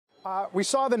We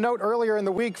saw the note earlier in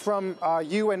the week from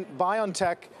you and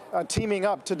BioNTech teaming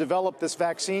up to develop this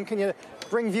vaccine. Can you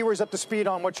bring viewers up to speed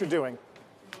on what you're doing?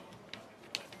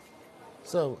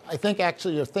 So I think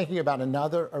actually you're thinking about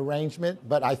another arrangement,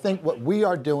 but I think what we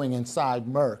are doing inside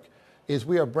Merck is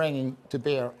we are bringing to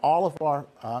bear all of our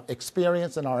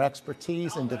experience and our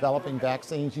expertise in developing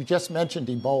vaccines. You just mentioned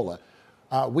Ebola.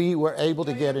 We were able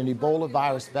to get an Ebola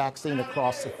virus vaccine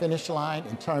across the finish line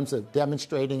in terms of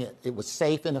demonstrating it was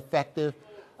safe and effective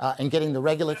and getting the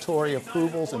regulatory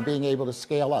approvals and being able to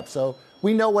scale up. So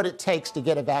we know what it takes to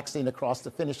get a vaccine across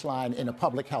the finish line in a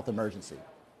public health emergency.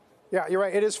 Yeah, you're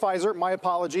right. It is Pfizer. My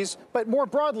apologies. But more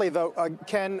broadly, though,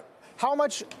 Ken, how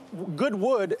much good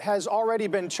wood has already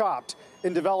been chopped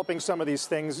in developing some of these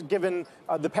things, given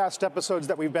the past episodes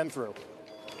that we've been through?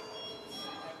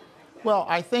 Well,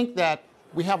 I think that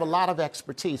we have a lot of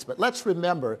expertise, but let's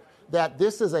remember that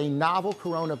this is a novel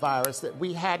coronavirus that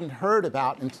we hadn't heard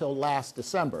about until last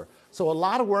December. So a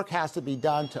lot of work has to be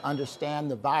done to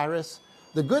understand the virus.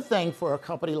 The good thing for a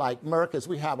company like Merck is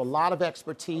we have a lot of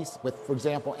expertise with, for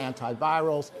example,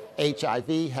 antivirals,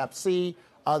 HIV, Hep C,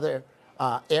 other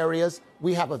areas.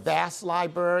 We have a vast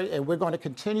library, and we're going to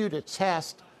continue to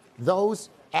test those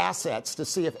assets to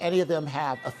see if any of them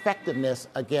have effectiveness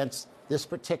against this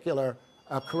particular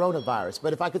coronavirus.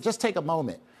 But if I could just take a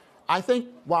moment, I think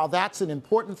while that's an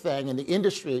important thing in the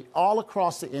industry, all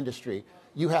across the industry,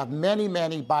 you have many,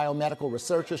 many biomedical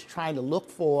researchers trying to look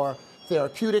for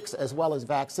therapeutics as well as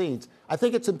vaccines. I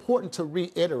think it's important to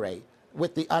reiterate,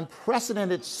 with the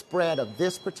unprecedented spread of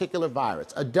this particular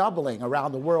virus, a doubling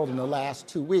around the world in the last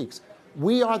 2 weeks,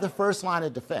 we are the first line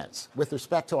of defense with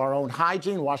respect to our own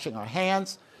hygiene, washing our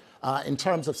hands, in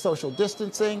terms of social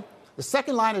distancing. The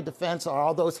second line of defense are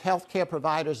all those healthcare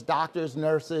providers, doctors,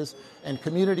 nurses, and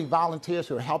community volunteers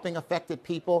who are helping affected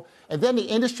people. And then the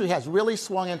industry has really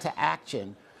swung into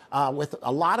action with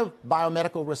a lot of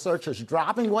biomedical researchers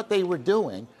dropping what they were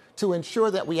doing to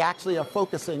ensure that we actually are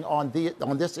focusing on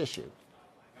this issue.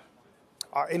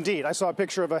 Indeed. I saw a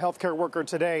picture of a healthcare worker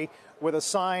today with a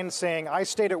sign saying, "I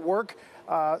stayed at work,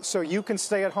 so you can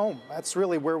stay at home." That's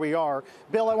really where we are.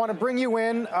 Bill, I want to bring you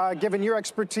in, given your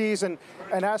expertise, and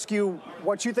ask you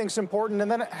what you think is important, and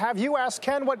then have you ask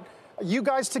Ken what you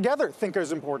guys together think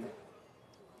is important.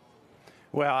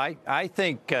 Well, I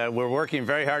think we're working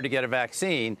very hard to get a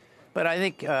vaccine, but I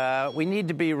think we need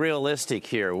to be realistic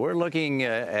here. We're looking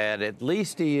at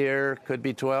least a year, could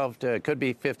be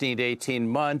 15 to 18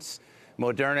 months.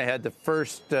 Moderna had the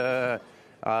first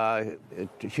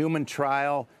human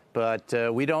trial, but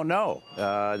we don't know.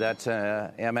 That's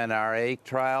an mRNA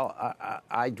trial.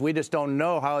 We just don't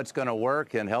know how it's going to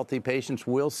work, and healthy patients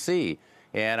will see.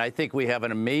 And I think we have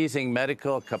an amazing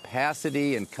medical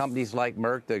capacity in companies like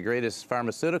Merck, the greatest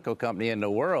pharmaceutical company in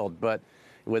the world, but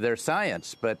with their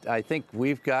science. But I think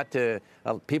we've got to,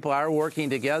 people are working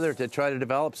together to try to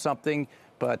develop something.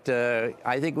 But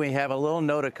I think we have a little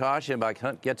note of caution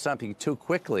about get something too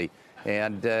quickly.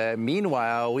 And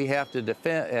meanwhile, we have to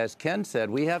defend, as Ken said,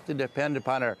 we have to depend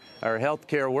upon our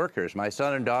healthcare workers. My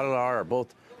son and daughter-in-law are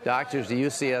both doctors at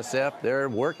UCSF. Their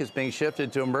work is being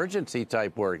shifted to emergency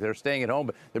type work. They're staying at home,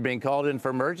 but they're being called in for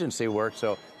emergency work.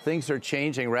 So things are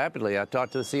changing rapidly. I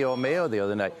talked to the CEO of Mayo the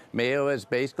other night. Mayo has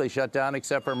basically shut down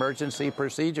except for emergency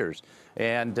procedures.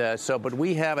 And but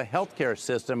we have a healthcare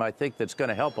system, I think, that's going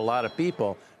to help a lot of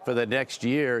people for the next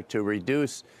year to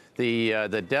reduce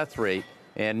the death rate.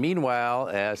 And meanwhile,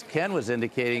 as Ken was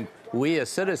indicating, we as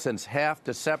citizens have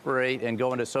to separate and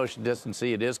go into social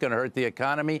distancing. It is going to hurt the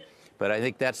economy. But I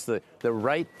think that's the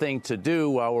right thing to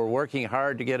do while we're working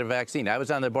hard to get a vaccine. I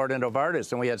was on the board of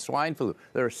Novartis, and we had swine flu.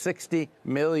 There were 60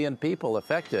 million people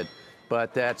affected.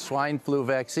 But that swine flu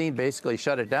vaccine basically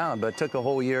shut it down, but it took a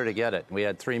whole year to get it. We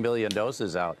had 3 million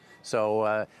doses out.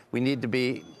 So we need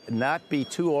to not be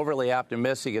too overly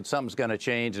optimistic that something's going to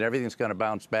change and everything's going to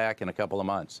bounce back in a couple of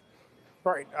months.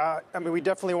 Right. I mean, we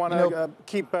definitely want to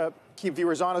keep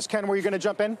viewers honest. Ken, were you going to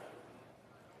jump in?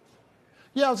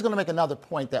 Yeah, I was going to make another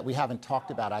point that we haven't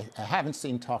talked about, I haven't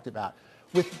seen talked about.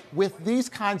 With these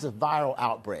kinds of viral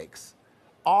outbreaks,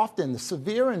 often the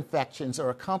severe infections are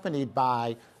accompanied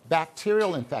by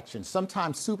bacterial infections,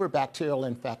 sometimes superbacterial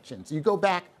infections. You go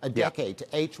back a decade to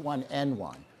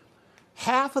H1N1.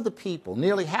 Half of the people,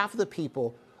 nearly half of the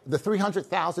people, the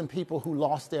 300,000 people who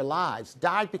lost their lives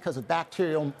died because of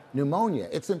bacterial pneumonia.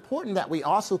 It's important that we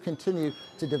also continue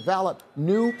to develop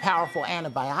new powerful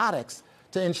antibiotics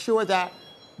to ensure that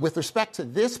with respect to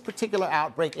this particular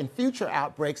outbreak and future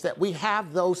outbreaks that we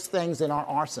have those things in our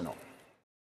arsenal.